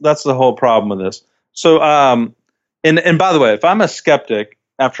whole problem with this. So, and by the way, if I'm a skeptic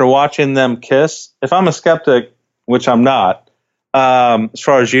after watching them kiss, if I'm a skeptic, which I'm not, as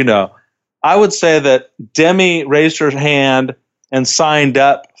far as you know, I would say that Demi raised her hand and signed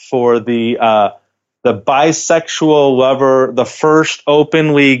up for the bisexual lover, the first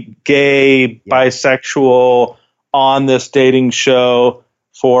openly gay bisexual on this dating show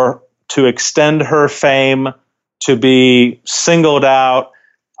to extend her fame, to be singled out.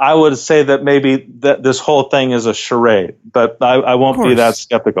 I would say that maybe that this whole thing is a charade, but I won't be that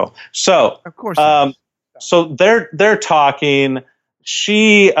skeptical. So, of course, so they're talking.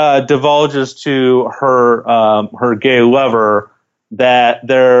 She divulges to her gay lover that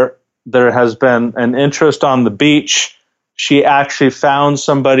there has been an interest on the beach. She actually found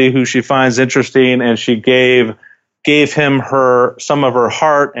somebody who she finds interesting, and she gave him some of her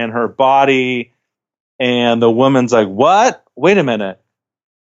heart and her body. And the woman's like, "What? Wait a minute.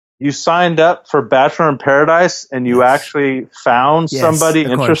 You signed up for Bachelor in Paradise and you actually found somebody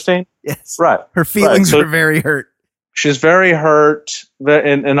interesting?" Yes. Right. Her feelings were very hurt. She's very hurt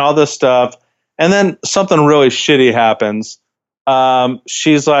and all this stuff. And then something really shitty happens.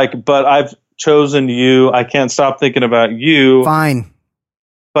 She's like, "But I've chosen you. I can't stop thinking about you." Fine.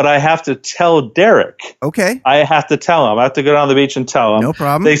 But I have to tell Derek. Okay. I have to tell him. I have to go down to the beach and tell him. No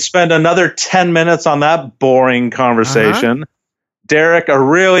problem. They spend another 10 minutes on that boring conversation. Derek, a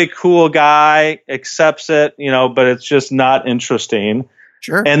really cool guy, accepts it, but it's just not interesting.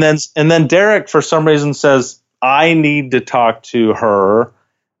 Sure. And then Derek, for some reason, says, "I need to talk to her."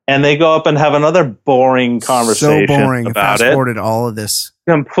 And they go up and have another boring conversation. So boring. About fast forwarded all of this.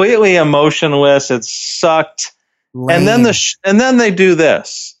 Completely emotionless. It sucked. Lame. And then they do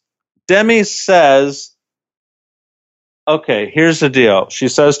this. Demi says, "Okay, here's the deal." She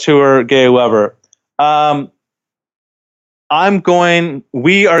says to her gay lover, we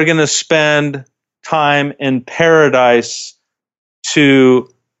are going to spend time in paradise to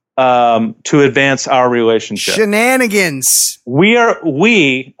advance our relationship. Shenanigans. We are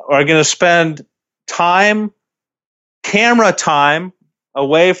going to spend camera time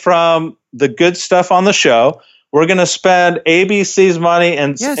away from the good stuff on the show. We're going to spend ABC's money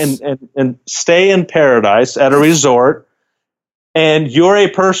and stay in paradise at a resort. And you're a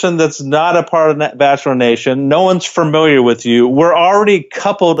person that's not a part of Bachelor Nation. No one's familiar with you. We're already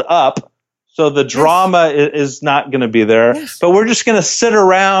coupled up, so the drama is not going to be there. Yes. But we're just going to sit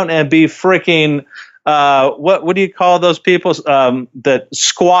around and be freaking what do you call those people? That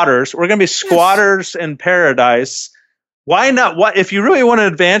squatters. We're going to be squatters in paradise. Why not? What if you really want to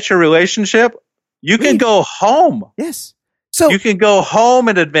advance your relationship? You can go home. Yes. So you can go home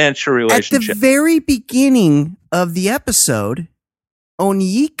and advance your relationship. At the very beginning of the episode,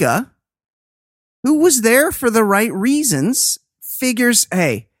 Onyeka, who was there for the right reasons, figures,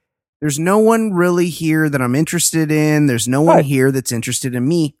 hey, there's no one really here that I'm interested in. There's no one here that's interested in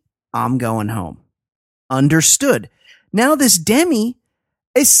me. I'm going home. Understood. Now this Demi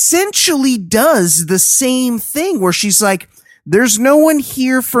essentially does the same thing where she's like, there's no one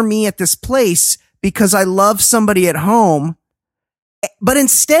here for me at this place because I love somebody at home. But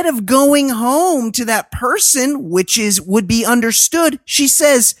instead of going home to that person, which would be understood, she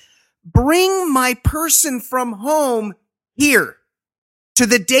says, bring my person from home here to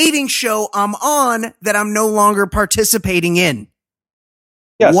the dating show I'm on that I'm no longer participating in.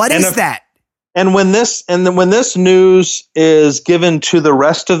 Yes. What is that? And when this news is given to the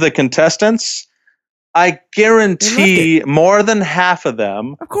rest of the contestants, I guarantee more than half of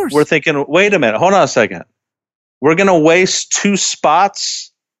them were thinking, wait a minute, hold on a second. We're going to waste 2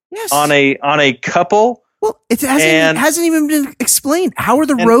 spots on a couple. Well, it hasn't even been explained. How are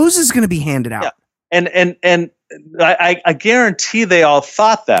the roses going to be handed out? Yeah. And I guarantee they all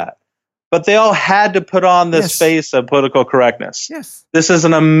thought that, but they all had to put on this face of political correctness. Yes. This is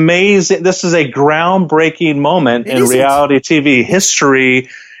a groundbreaking moment in reality TV history.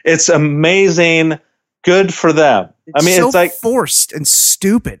 It's amazing. Good for them. It's like forced and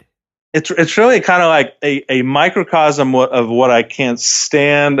stupid. It's really kind of like a microcosm of what I can't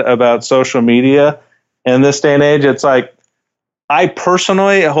stand about social media in this day and age. It's like I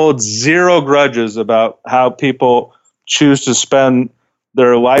personally hold zero grudges about how people choose to spend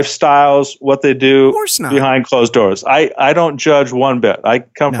their lifestyles, what they do behind closed doors. I don't judge one bit. I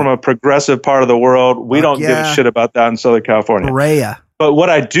come from a progressive part of the world. We don't give a shit about that in Southern California. Brea. But what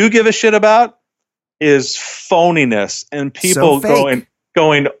I do give a shit about is phoniness and people going,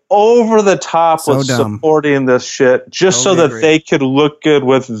 going over the top with supporting this shit just so that they could look good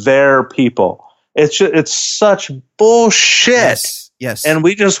with their people. It's such bullshit. Yes. And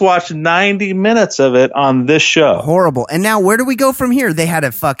we just watched 90 minutes of it on this show. Horrible. And now where do we go from here? They had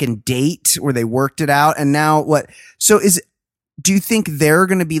a fucking date where they worked it out. And now what? So do you think they're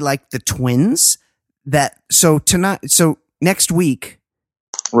going to be like the twins so next week,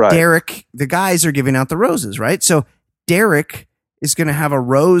 right? Derek, the guys are giving out the roses, right? So Derek is going to have a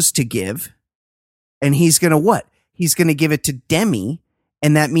rose to give, and he's going to what? He's going to give it to Demi.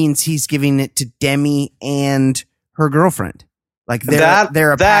 And that means he's giving it to Demi and her girlfriend. Like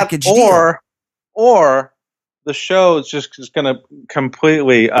they're a package deal. Or the show is just going to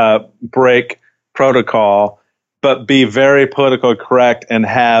completely break protocol, but be very politically correct and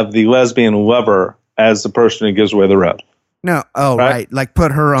have the lesbian lover as the person who gives away the rose. No. Oh, right. Like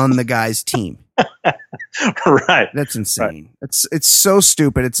put her on the guy's team. Right. That's insane. Right. It's so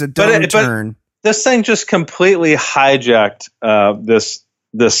stupid. It's a dumb turn. But this thing just completely hijacked this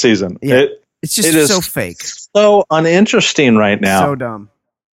season. Yeah. It's just so fake. So uninteresting right now. So dumb.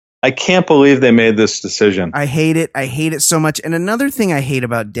 I can't believe they made this decision. I hate it. I hate it so much. And another thing I hate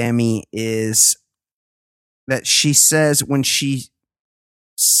about Demi is that she says when she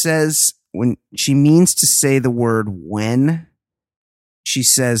means to say the word when, she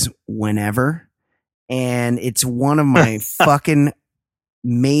says whenever. And it's one of my fucking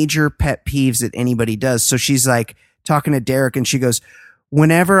major pet peeves that anybody does. So she's like talking to Derek and she goes,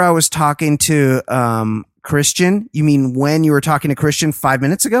 whenever I was talking to Christian, you mean when you were talking to Christian 5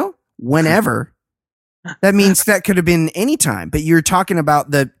 minutes ago? Whenever. That means that could have been any time, but you're talking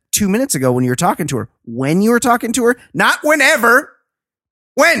about the 2 minutes ago when you were talking to her. When you were talking to her, not whenever.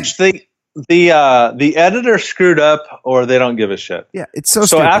 When? The editor screwed up, or they don't give a shit. Yeah, it's so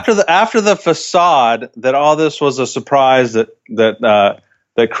stupid. after the facade that all this was a surprise that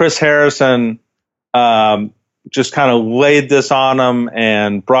Chris Harrison just kind of laid this on them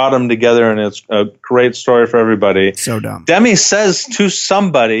and brought them together, and it's a great story for everybody. So dumb. Demi says to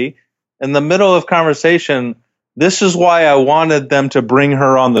somebody in the middle of conversation, this is why I wanted them to bring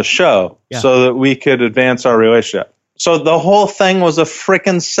her on the show so that we could advance our relationship. So the whole thing was a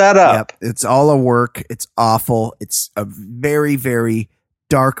freaking setup. Yep. It's all a work. It's awful. It's a very, very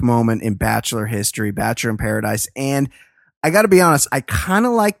dark moment in Bachelor history, Bachelor in Paradise. And I got to be honest, I kind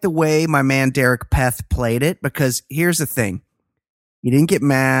of like the way my man Derek Peth played it, because here's the thing. He didn't get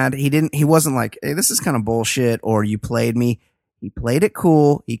mad. He wasn't like, hey, this is kind of bullshit, or you played me. He played it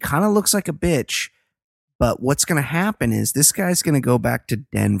cool. He kind of looks like a bitch. But what's going to happen is this guy's going to go back to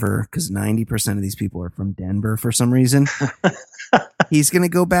Denver, because 90% of these people are from Denver for some reason. He's going to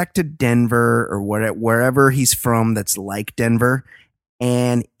go back to Denver or wherever he's from that's like Denver.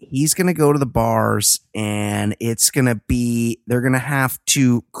 And he's going to go to the bars, and they're going to have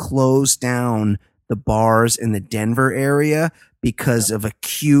to close down the bars in the Denver area because of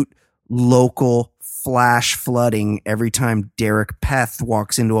acute local flash flooding every time Derek Peth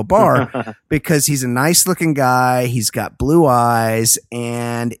walks into a bar, because he's a nice looking guy. He's got blue eyes,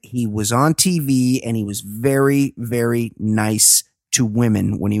 and he was on TV, and he was very, very nice to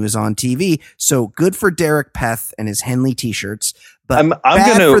women when he was on TV. So good for Derek Peth and his Henley t-shirts, but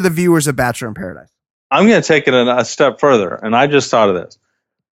bad for the viewers of Bachelor in Paradise. I'm going to take it a step further, and I just thought of this.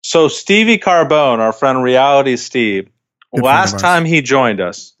 So Stevie Carbone, our friend Reality Steve, last time he joined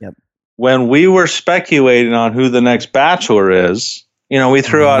us, when we were speculating on who the next Bachelor is, we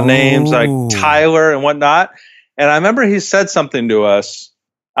threw out names like Tyler and whatnot. And I remember he said something to us.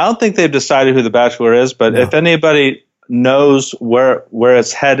 I don't think they've decided who the Bachelor is, but if anybody knows where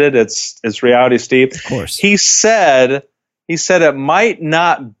it's headed, it's Reality Steve. Of course. He said it might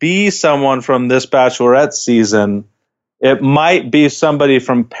not be someone from this Bachelorette season. It might be somebody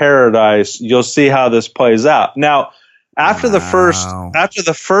from Paradise. You'll see how this plays out. Now, after the first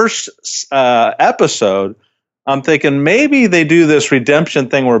episode, I'm thinking maybe they do this redemption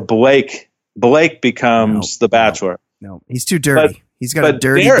thing where Blake becomes the Bachelor. No, he's too dirty. He's got a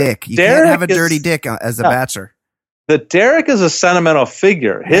dirty dick. You can't have a dirty dick as a Bachelor. That Derek is a sentimental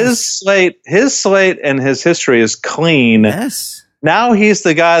figure. Yes. His slate and his history is clean. Yes. Now he's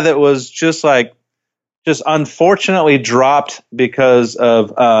the guy that was just unfortunately dropped because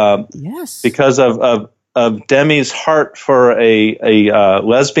of Demi's heart for a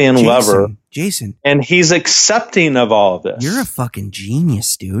lesbian lover. Jason. And he's accepting of all of this. You're a fucking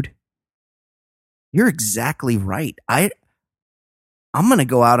genius, dude. You're exactly right. I'm going to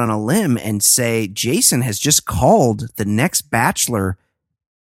go out on a limb and say Jason has just called the next Bachelor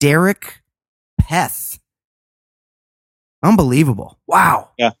Derek Peth. Unbelievable. Wow.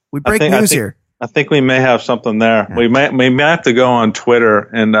 Yeah. We break news here. I think we may have something there. Yeah. We may have to go on Twitter,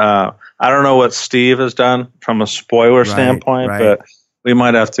 and I don't know what Steve has done from a spoiler standpoint, but we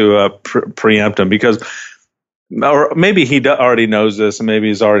might have to preempt him because, or maybe he already knows this, and maybe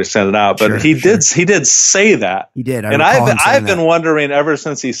he's already sent it out. But he did say that. He did, and I've been wondering ever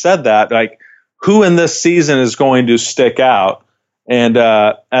since he said that, like, who in this season is going to stick out? And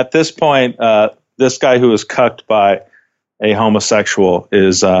at this point, this guy who was cucked by a homosexual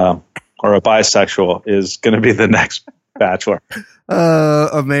is, or a bisexual, is going to be the next Bachelor.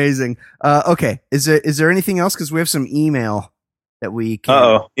 Amazing. Okay, is there anything else? Because we have some email that we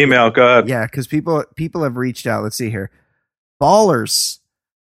can. Email. Go ahead. Yeah, because people have reached out. Let's see here. Ballers.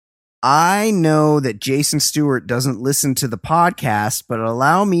 I know that Jason Stewart doesn't listen to the podcast, but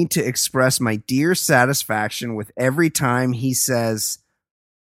allow me to express my dear satisfaction with every time he says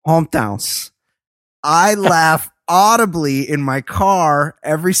hometowns. I laugh audibly in my car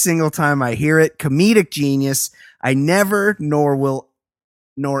every single time I hear it. Comedic genius. I never nor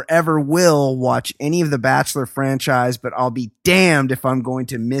ever will watch any of the Bachelor franchise, but I'll be damned if I'm going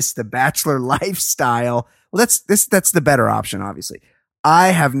to miss the Bachelor lifestyle. Well, that's the better option, obviously. I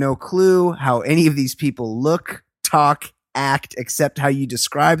have no clue how any of these people look, talk, act, except how you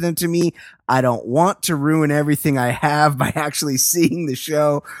describe them to me. I don't want to ruin everything I have by actually seeing the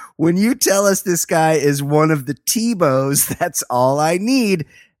show. When you tell us this guy is one of the Tebows, that's all I need.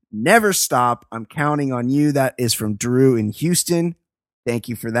 Never stop. I'm counting on you. That is from Drew in Houston. Thank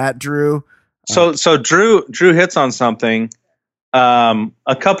you for that, Drew. So Drew hits on something.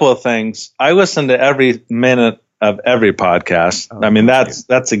 A couple of things. I listen to every minute of every podcast. I mean,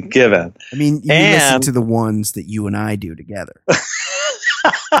 that's a given. I mean, you listen to the ones that you and I do together.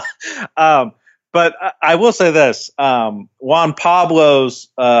 But I will say this: Juan Pablo's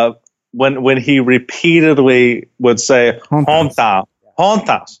when he repeatedly would say hometown. I'm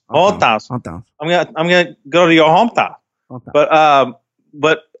gonna go to your hometown.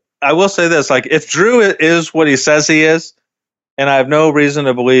 But I will say this: like, if Drew is what he says he is, and I have no reason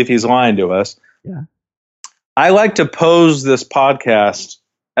to believe he's lying to us. Yeah. I like to pose this podcast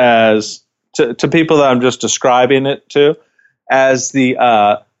as to people that I'm just describing it to as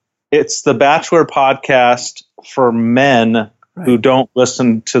it's the Bachelor podcast for men who don't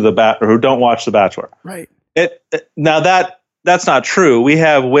listen to or who don't watch the Bachelor. Right. Now that's not true. We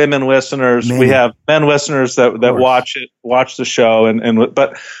have women listeners. We have men listeners that watch the show,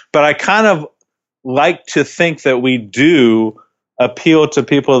 but I kind of like to think that we do appeal to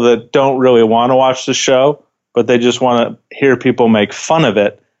people that don't really want to watch the show, but they just want to hear people make fun of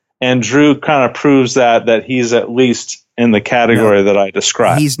it. And Drew kind of proves that he's at least in the category that I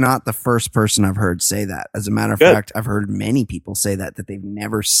described. He's not the first person I've heard say that. As a matter of fact, I've heard many people say that they've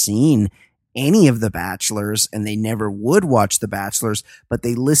never seen any of the Bachelors and they never would watch the Bachelors, but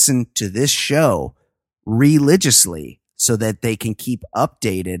they listen to this show religiously so that they can keep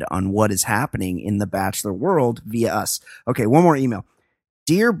updated on what is happening in the Bachelor world via us. Okay, one more email.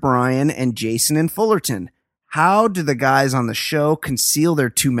 Dear Brian and Jason in Fullerton, how do the guys on the show conceal their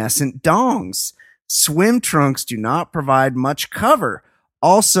tumescent dongs? Swim trunks do not provide much cover.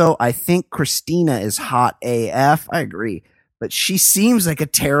 Also, I think Christina is hot AF. I agree, but she seems like a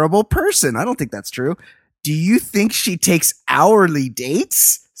terrible person. I don't think that's true. Do you think she takes hourly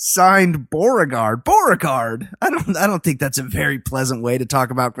dates? Signed Beauregard. Beauregard. I don't think that's a very pleasant way to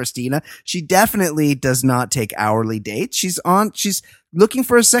talk about Christina. She definitely does not take hourly dates. She's looking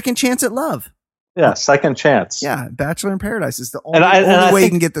for a second chance at love. Yeah, second chance. Yeah, Bachelor in Paradise is the only way you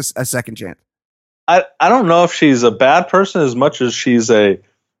can get a second chance. I don't know if she's a bad person as much as she's a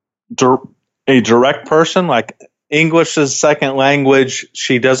direct person. Like, English is second language.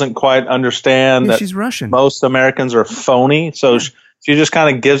 She doesn't quite understand that she's Russian. Most Americans are phony. So she just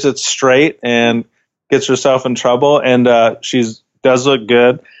kind of gives it straight and gets herself in trouble. And she does look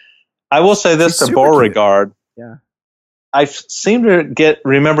good. I will say this to Beauregard. Yeah. I seem to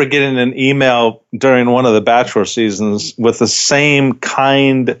remember getting an email during one of the Bachelor seasons with the same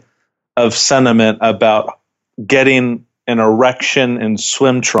kind of sentiment about getting an erection in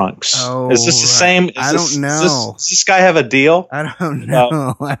swim trunks. Oh, is this the same? I don't know. Does this guy have a deal? I don't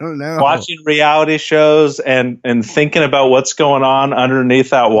know. I don't know. Watching reality shows and thinking about what's going on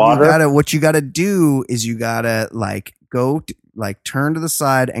underneath that water. What you got to do is you got to turn to the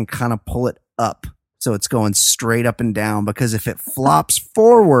side and kind of pull it up. So it's going straight up and down, because if it flops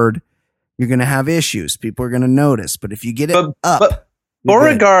forward, you're going to have issues. People are going to notice. But if you get it up.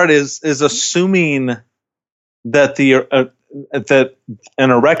 Beauregard is assuming that that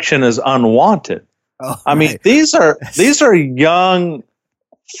an erection is unwanted. Oh, I mean, these are young,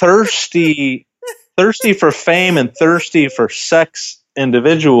 thirsty for fame and thirsty for sex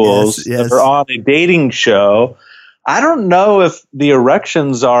individuals that are on a dating show. I don't know if the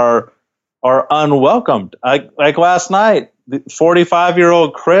erections are unwelcomed. Like last night, the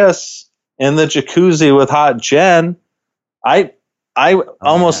 45-year-old Chris in the jacuzzi with hot Jen. I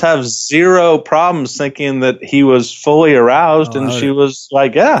almost have zero problems thinking that he was fully aroused, and she was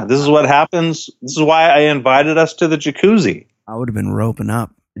like, "Yeah, this is what happens. This is why I invited us to the jacuzzi." I would have been roping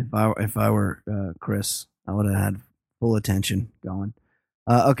up if I were Chris. I would have had full attention going.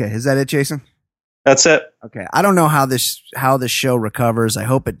 Okay, is that it, Jason? That's it. Okay, I don't know how this show recovers. I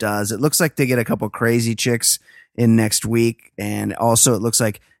hope it does. It looks like they get a couple crazy chicks in next week, and also it looks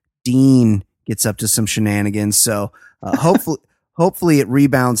like Dean gets up to some shenanigans. So hopefully it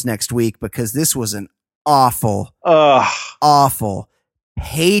rebounds next week, because this was an awful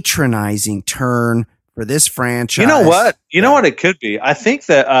patronizing turn for this franchise. You know what? You know what it could be? I think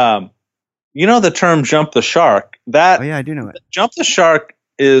that the term "jump the shark." I do know it. Jump the shark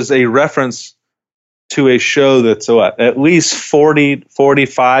is a reference to a show that's at least 40,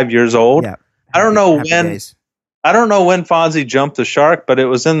 45 years old. Yeah. I don't know when Fonzie jumped the shark, but it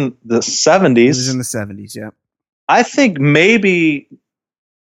was in the 70s. It was in the 70s, yeah. I think maybe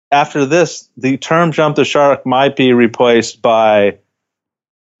after this, the term "jump the shark" might be replaced by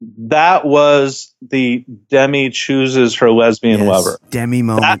 "that was the Demi chooses her lesbian lover." Demi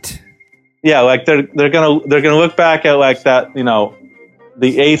moment. Like they're gonna look back at like that,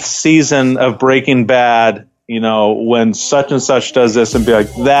 the 8th season of Breaking Bad, when such and such does this, and be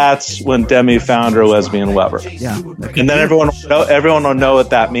like, "That's when Demi found her lesbian lover." Yeah, and then everyone will know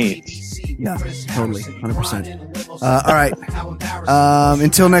what that means. Yeah, totally, 100%. All right.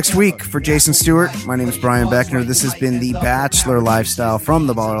 Until next week, for Jason Stewart, my name is Brian Beckner. This has been the Bachelor Lifestyle from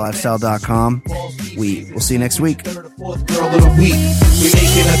theballerlifestyle.com. We will see you next week. Girl of the week, we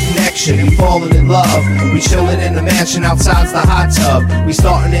making a connection, we falling in love. We chilling in the mansion outside the hot tub. We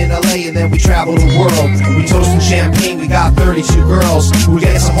starting in LA and then we travel the world. We toasting champagne, we got 32 girls. Who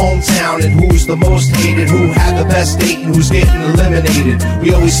gets a hometown and who's the most hated? Who had the best date and who's getting eliminated?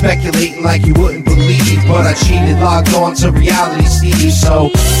 We always speculating like you wouldn't believe, but I cheated, logged on to reality Steve. So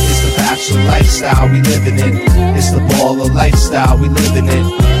it's the Bachelor lifestyle we living in. It's the baller lifestyle we living in.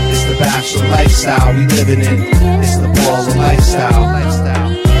 It's the Bachelor lifestyle we living in. It's the baller lifestyle.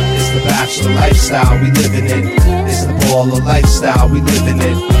 It's the Bachelor lifestyle we living in. It's the baller lifestyle we living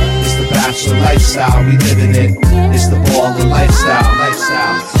in. It's the Bachelor lifestyle we living in. It's the baller lifestyle.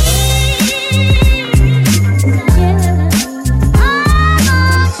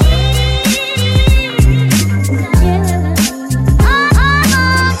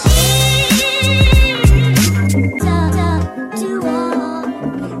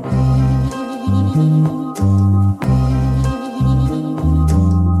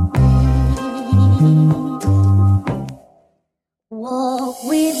 Walk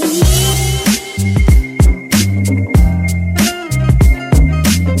with me.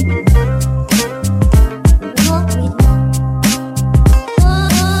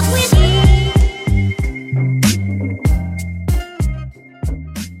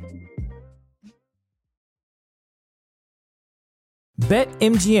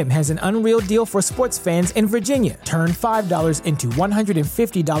 BetMGM has an unreal deal for sports fans in Virginia. Turn $5 into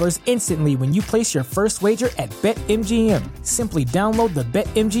 $150 instantly when you place your first wager at BetMGM. Simply download the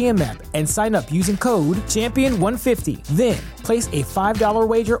BetMGM app and sign up using code Champion150. Then, place a $5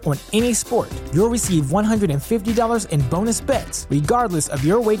 wager on any sport. You'll receive $150 in bonus bets, regardless of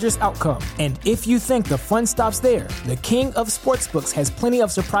your wager's outcome. And if you think the fun stops there, the king of sportsbooks has plenty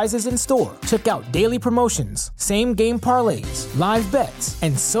of surprises in store. Check out daily promotions, same-game parlays, live bets,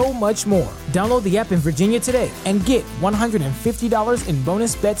 and so much more. Download the app in Virginia today and get $150 in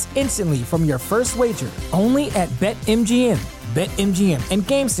bonus bets instantly from your first wager. Only at BetMGM. BetMGM and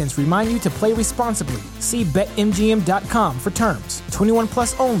GameSense remind you to play responsibly. See BetMGM.com for terms. 21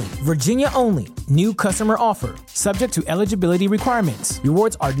 plus only. Virginia only. New customer offer. Subject to eligibility requirements.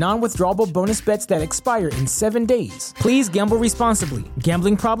 Rewards are non-withdrawable bonus bets that expire in 7 days. Please gamble responsibly.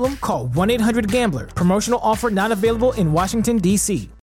 Gambling problem? Call 1-800-GAMBLER. Promotional offer not available in Washington, D.C.